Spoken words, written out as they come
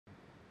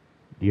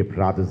Dear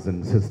brothers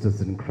and sisters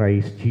in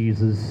Christ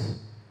Jesus,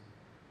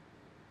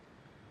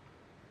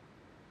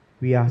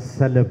 we are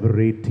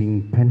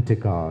celebrating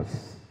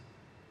Pentecost.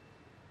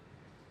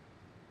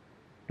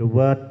 The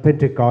word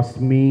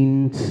Pentecost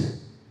means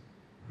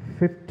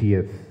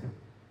 50th.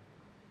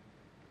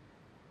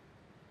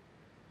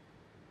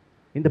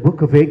 In the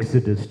book of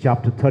Exodus,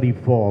 chapter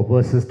 34,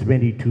 verses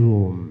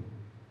 22,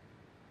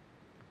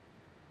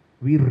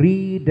 we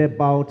read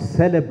about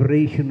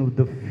celebration of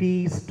the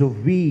Feast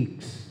of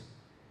Weeks,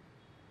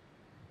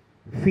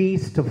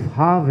 Feast of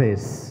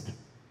Harvest.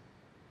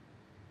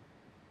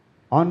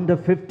 On the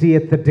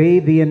 50th day,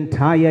 the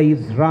entire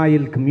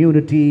Israel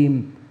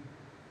community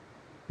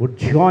would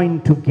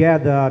join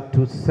together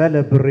to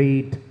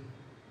celebrate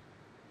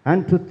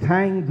and to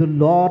thank the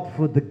Lord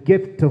for the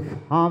gift of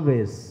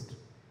harvest.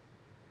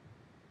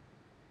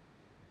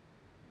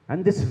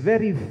 And this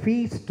very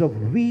Feast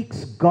of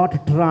Weeks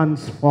got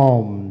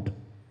transformed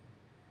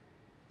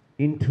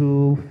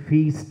into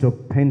Feast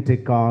of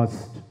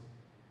Pentecost,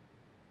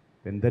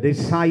 when the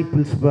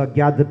disciples were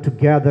gathered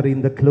together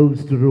in the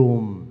closed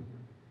room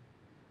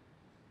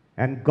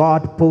and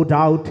God poured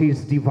out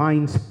His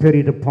divine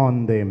Spirit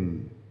upon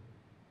them.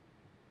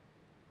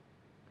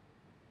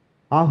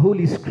 Our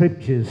Holy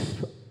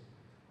Scriptures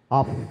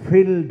are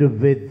filled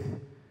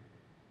with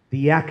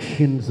the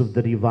actions of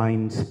the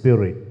divine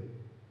Spirit.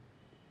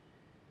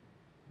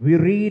 We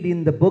read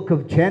in the book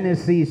of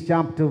Genesis,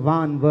 chapter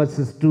 1,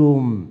 verses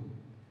 2,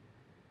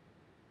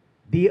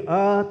 the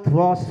earth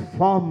was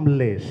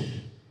formless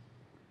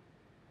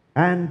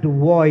and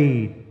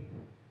void,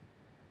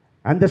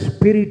 and the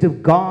Spirit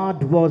of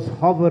God was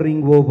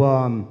hovering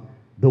over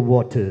the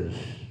waters.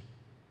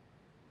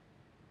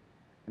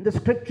 And the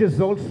Scriptures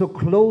also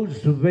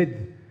close with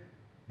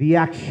the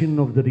action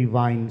of the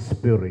divine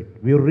Spirit.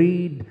 We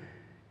read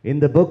in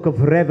the book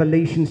of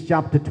Revelation,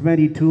 chapter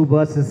 22,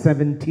 verses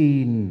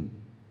 17,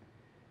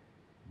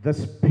 the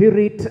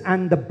Spirit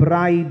and the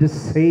bride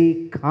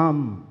say,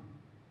 "Come."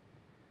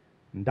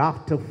 And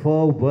after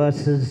 4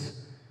 verses,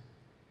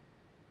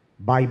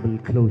 Bible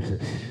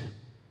closes.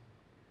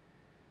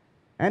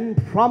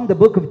 And from the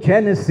book of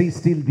Genesis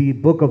till the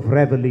book of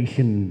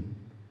Revelation,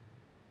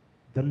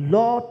 the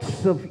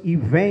lots of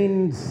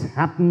events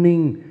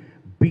happening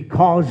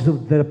because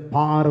of the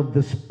power of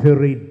the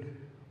Spirit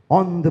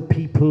on the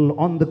people,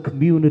 on the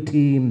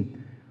community,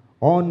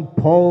 on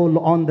Paul,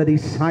 on the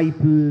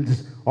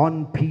disciples,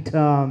 on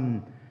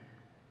Peter,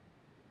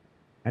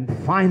 and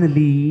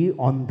finally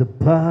on the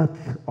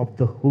birth of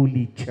the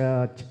Holy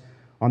Church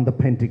on the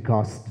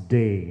Pentecost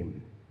day.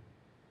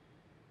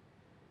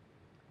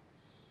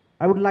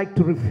 I would like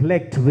to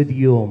reflect with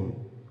you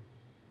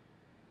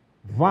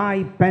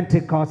why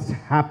Pentecost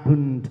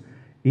happened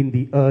in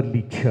the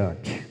early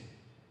church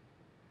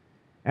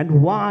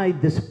and why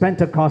this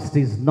Pentecost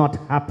is not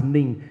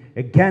happening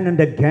again and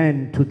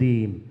again to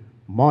the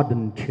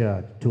modern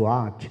church, to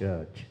our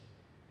church.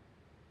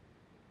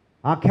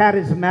 Our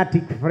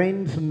charismatic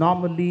friends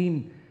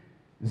normally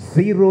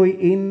zero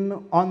in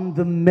on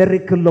the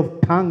miracle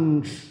of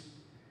tongues,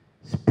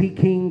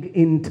 speaking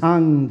in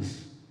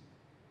tongues.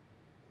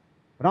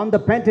 But on the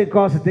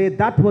Pentecost day,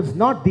 that was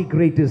not the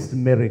greatest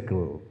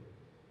miracle.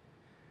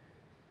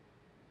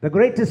 The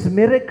greatest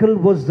miracle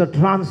was the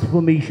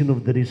transformation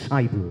of the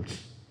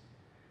disciples,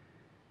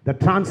 the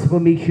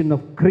transformation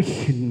of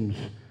Christians,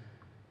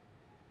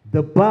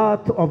 the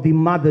birth of the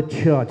mother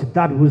church.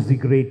 That was the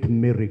great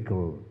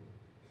miracle.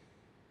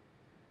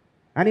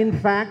 And in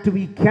fact,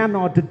 we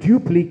cannot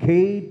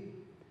duplicate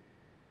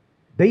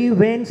the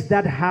events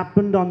that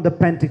happened on the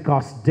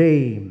Pentecost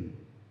day.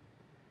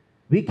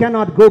 We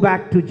cannot go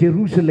back to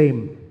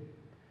Jerusalem.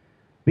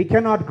 We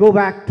cannot go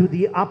back to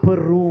the upper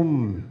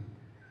room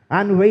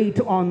and wait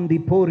on the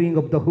pouring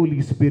of the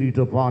Holy Spirit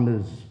upon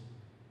us.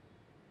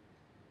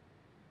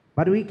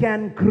 But we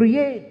can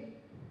create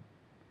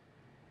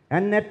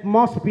an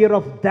atmosphere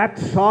of that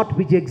sort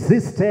which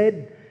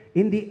existed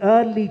in the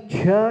early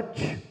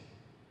church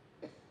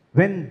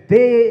when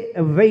they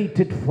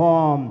waited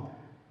for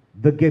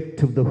the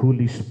gift of the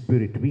Holy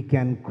Spirit. We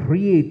can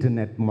create an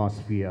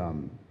atmosphere.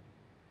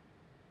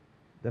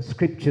 The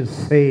Scriptures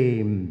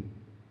say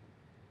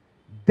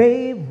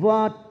they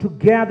were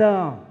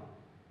together.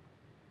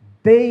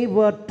 They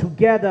were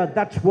together.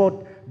 That's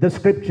what the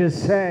Scripture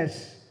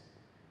says.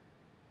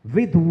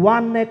 With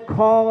one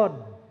accord,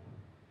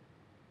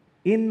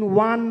 in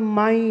one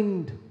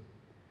mind.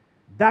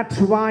 That's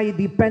why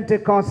the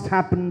Pentecost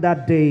happened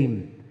that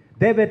day.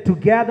 They were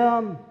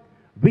together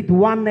with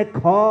one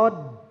accord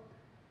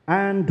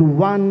and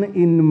one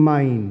in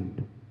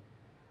mind.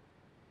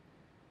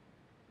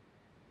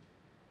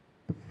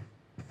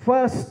 The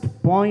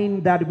first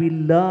point that we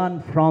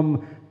learn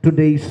from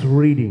today's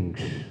readings,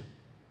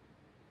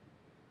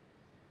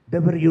 they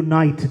were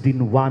united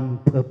in one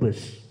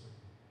purpose.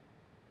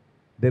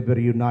 They were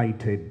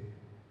united.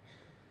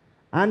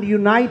 And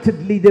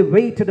unitedly they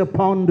waited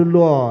upon the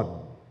Lord.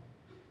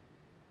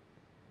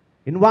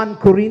 In 1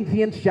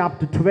 Corinthians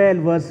chapter 12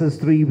 verses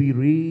 3 we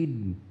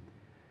read,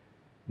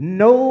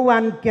 "No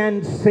one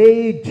can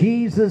say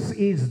Jesus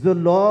is the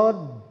Lord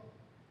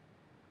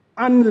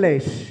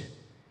unless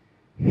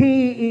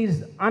he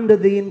is under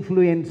the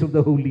influence of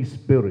the Holy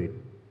Spirit.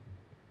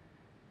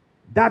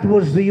 That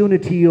was the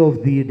unity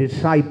of the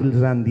disciples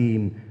and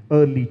the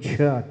early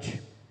church.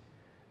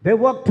 They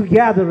worked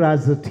together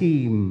as a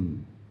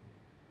team.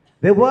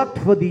 They worked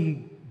for the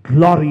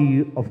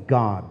glory of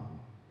God.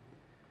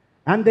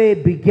 And they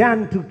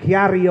began to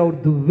carry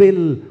out the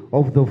will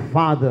of the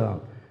Father,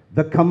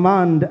 the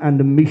command and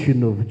the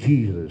mission of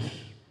Jesus.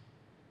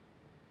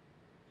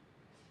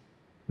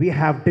 We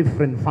have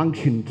different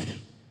functions,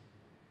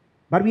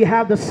 but we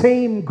have the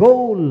same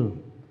goal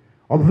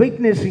of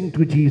witnessing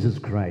to Jesus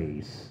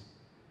Christ.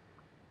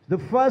 The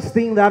first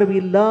thing that we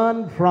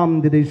learn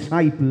from the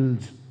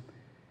disciples,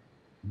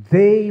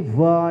 they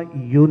were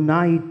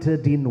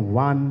united in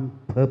one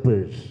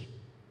purpose.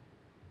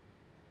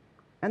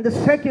 And the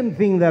second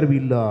thing that we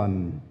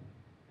learn,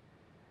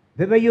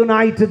 they were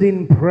united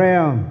in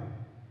prayer.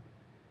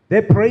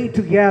 They prayed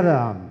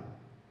together.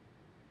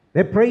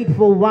 They prayed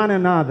for one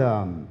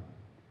another.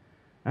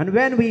 And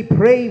when we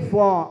pray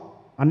for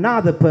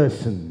another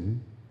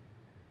person,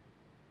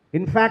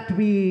 in fact,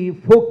 we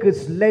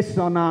focus less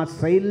on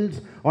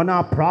ourselves, on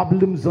our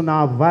problems, on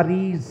our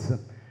worries.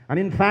 And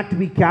in fact,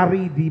 we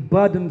carry the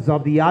burdens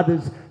of the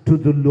others to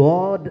the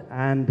Lord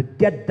and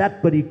get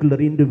that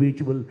particular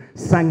individual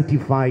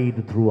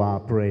sanctified through our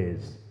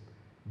prayers.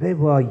 They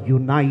were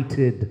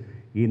united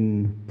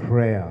in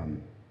prayer.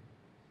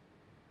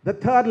 The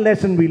third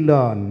lesson we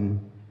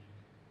learn,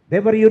 they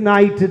were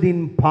united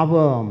in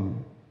power.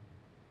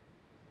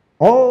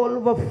 All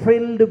were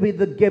filled with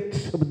the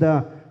gifts of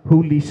the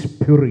Holy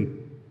Spirit.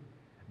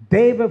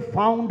 They were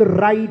found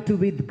right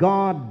with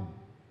God,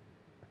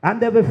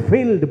 and they were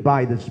filled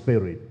by the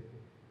Spirit.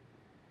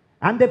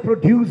 And they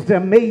produced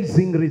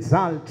amazing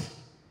results.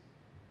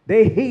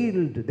 They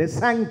healed, they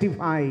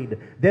sanctified,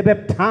 they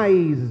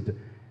baptized.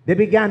 They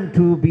began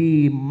to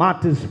be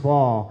martyrs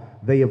for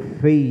their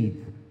faith.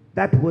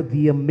 That were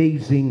the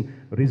amazing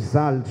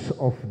results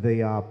of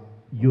their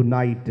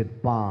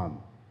united power.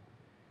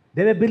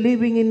 They were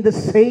believing in the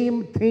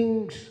same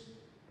things.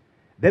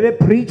 They were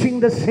preaching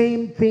the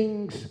same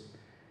things.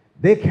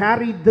 They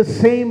carried the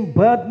same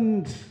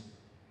burdens.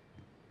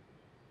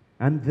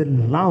 And they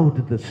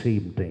loved the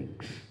same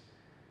things.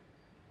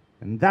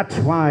 And that's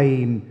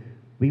why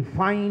we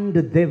find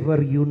that they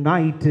were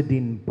united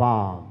in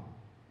power.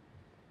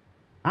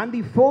 And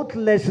the fourth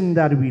lesson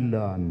that we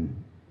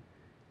learn,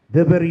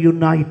 they were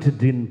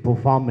united in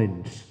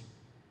performance.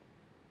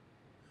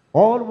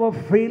 All were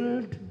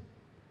filled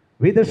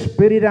with the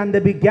Spirit, and they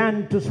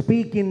began to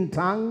speak in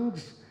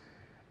tongues,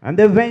 and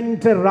they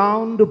went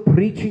around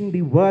preaching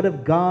the Word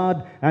of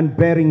God and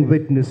bearing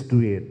witness to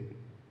it.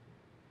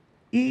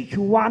 Each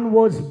one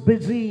was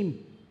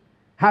busy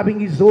having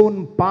his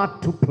own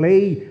part to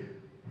play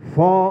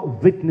for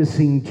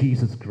witnessing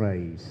Jesus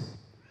Christ.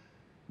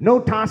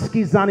 No task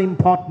is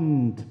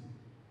unimportant.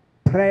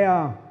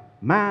 Prayer,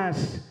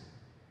 Mass,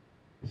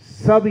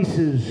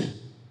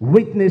 services,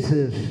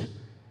 witnesses,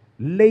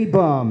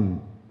 labor,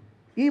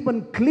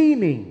 even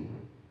cleaning.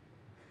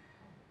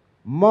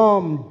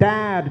 Mom,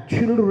 dad,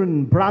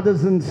 children,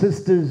 brothers and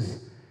sisters,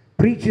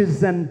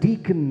 preachers and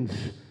deacons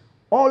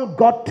all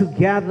got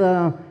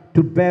together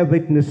to bear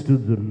witness to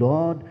the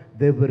Lord.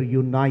 They were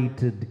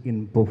united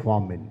in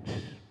performance.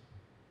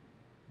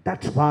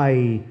 That's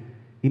why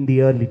in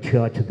the early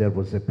church there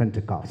was a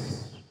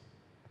Pentecost.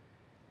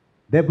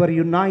 They were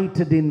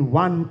united in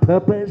one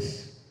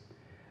purpose.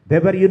 They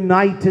were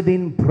united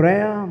in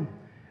prayer.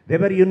 They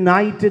were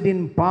united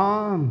in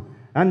power.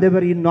 And they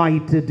were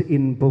united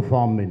in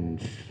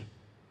performance.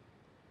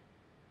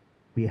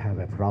 We have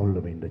a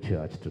problem in the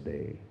church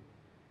today.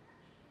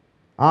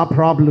 Our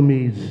problem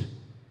is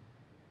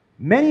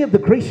many of the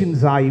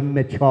Christians are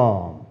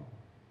immature.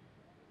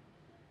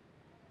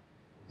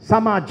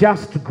 Some are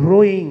just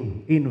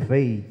growing in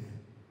faith.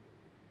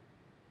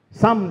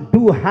 Some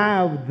do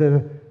have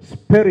the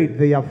Spirit,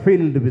 they are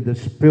filled with the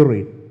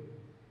Spirit.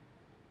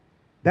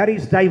 There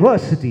is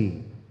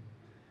diversity,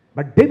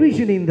 but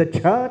division in the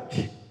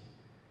church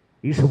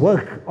is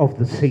work of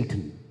the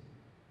Satan,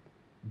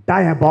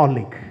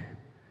 diabolic,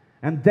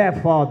 and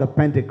therefore the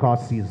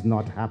Pentecost is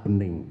not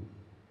happening.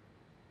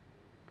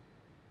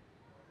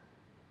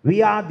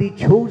 We are the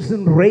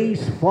chosen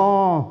race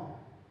for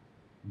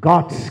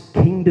God's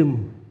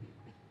kingdom,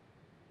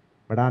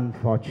 but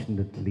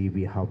unfortunately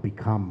we have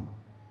become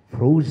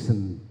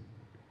frozen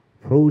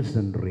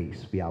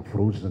race. We are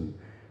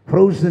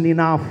frozen in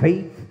our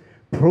faith,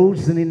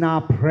 frozen in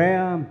our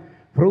prayer,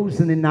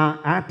 frozen in our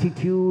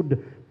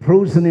attitude,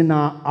 frozen in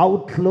our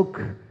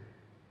outlook.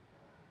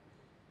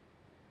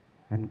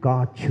 And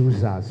God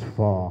chose us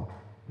for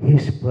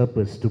His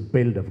purpose to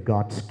build of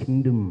God's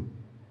kingdom.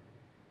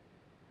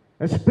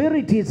 The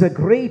Spirit is a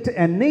great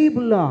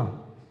enabler.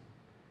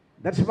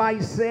 That's why I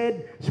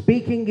said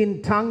speaking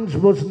in tongues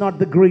was not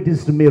the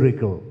greatest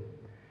miracle.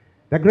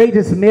 The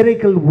greatest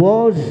miracle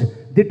was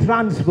the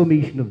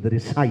transformation of the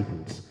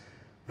disciples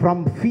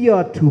from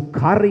fear to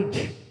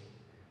courage,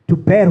 to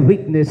bear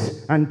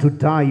witness and to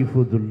die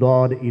for the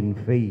Lord in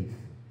faith.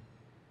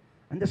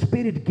 And the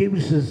Spirit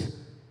gives us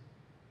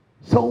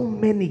So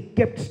many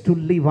gifts to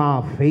live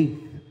our faith.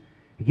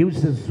 He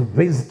gives us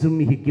wisdom,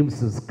 He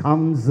gives us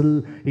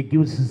counsel, He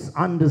gives us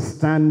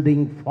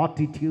understanding,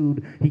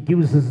 fortitude, He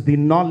gives us the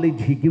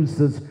knowledge, He gives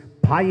us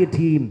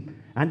piety,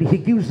 and He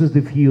gives us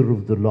the fear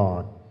of the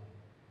Lord.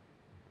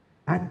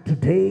 And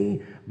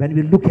today, when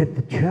we look at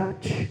the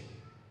church,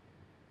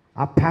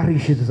 our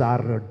parishes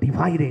are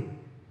divided.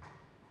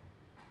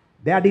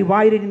 They are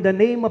divided in the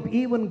name of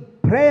even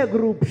prayer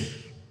groups.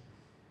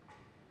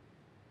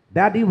 They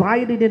are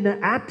divided in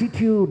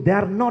attitude. They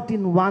are not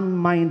in one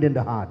mind and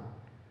heart.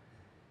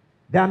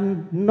 They are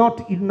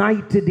not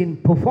united in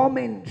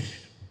performance.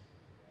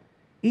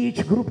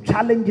 Each group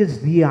challenges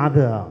the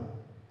other.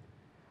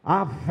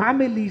 Our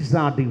families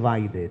are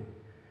divided.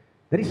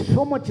 There is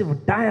so much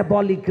of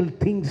diabolical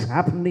things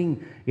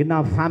happening in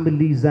our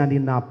families and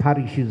in our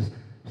parishes.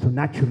 So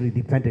naturally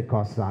the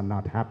Pentecosts are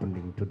not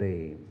happening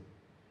today.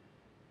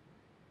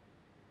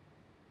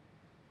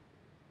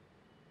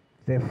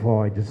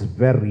 Therefore, it is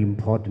very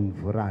important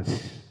for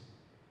us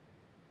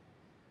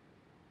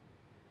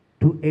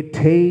to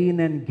attain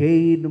and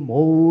gain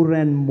more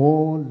and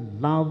more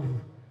love,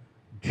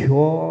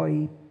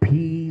 joy,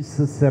 peace,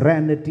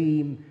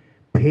 serenity,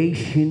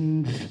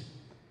 patience,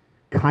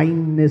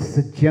 kindness,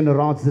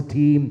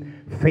 generosity,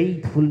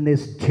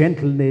 faithfulness,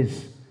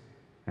 gentleness,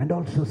 and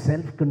also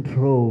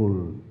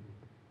self-control,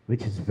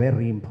 which is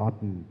very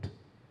important.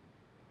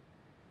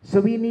 So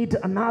we need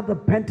another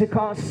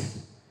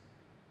Pentecost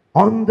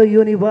on the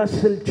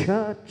universal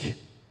church,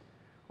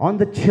 on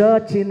the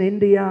church in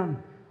India,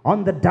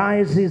 on the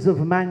Diocese of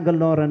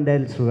Mangalore and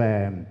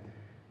elsewhere.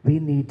 We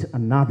need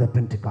another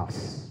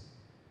Pentecost.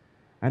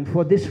 And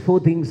for these four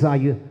things are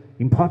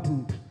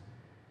important.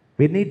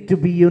 We need to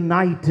be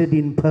united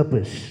in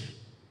purpose.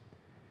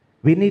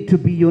 We need to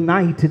be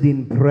united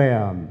in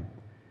prayer.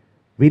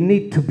 We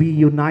need to be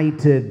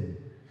united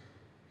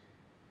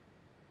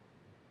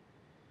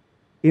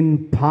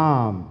in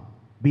power.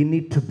 We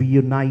need to be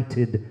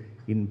united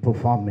in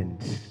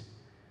performance.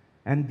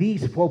 And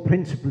these four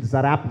principles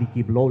are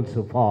applicable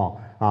also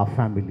for our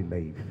family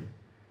life.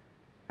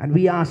 And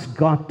we ask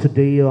God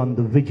today on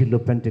the Vigil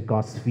of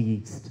Pentecost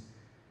feast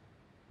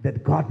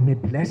that God may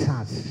bless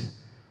us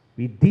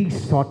with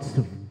these sorts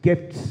of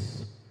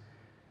gifts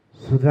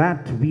so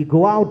that we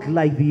go out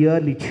like the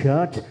early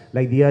church,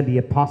 like the early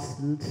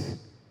apostles,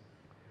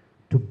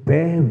 to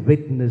bear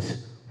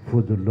witness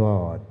for the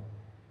Lord.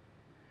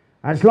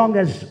 As long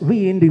as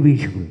we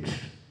individuals,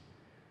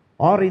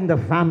 or in the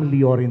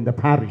family or in the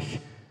parish,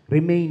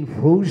 remain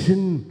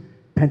frozen,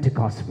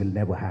 Pentecost will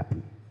never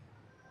happen.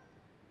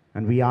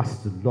 And we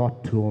ask the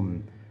Lord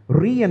to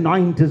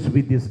re-anoint us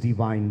with His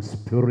divine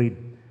Spirit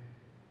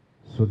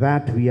so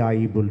that we are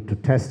able to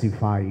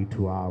testify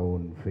to our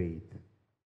own faith.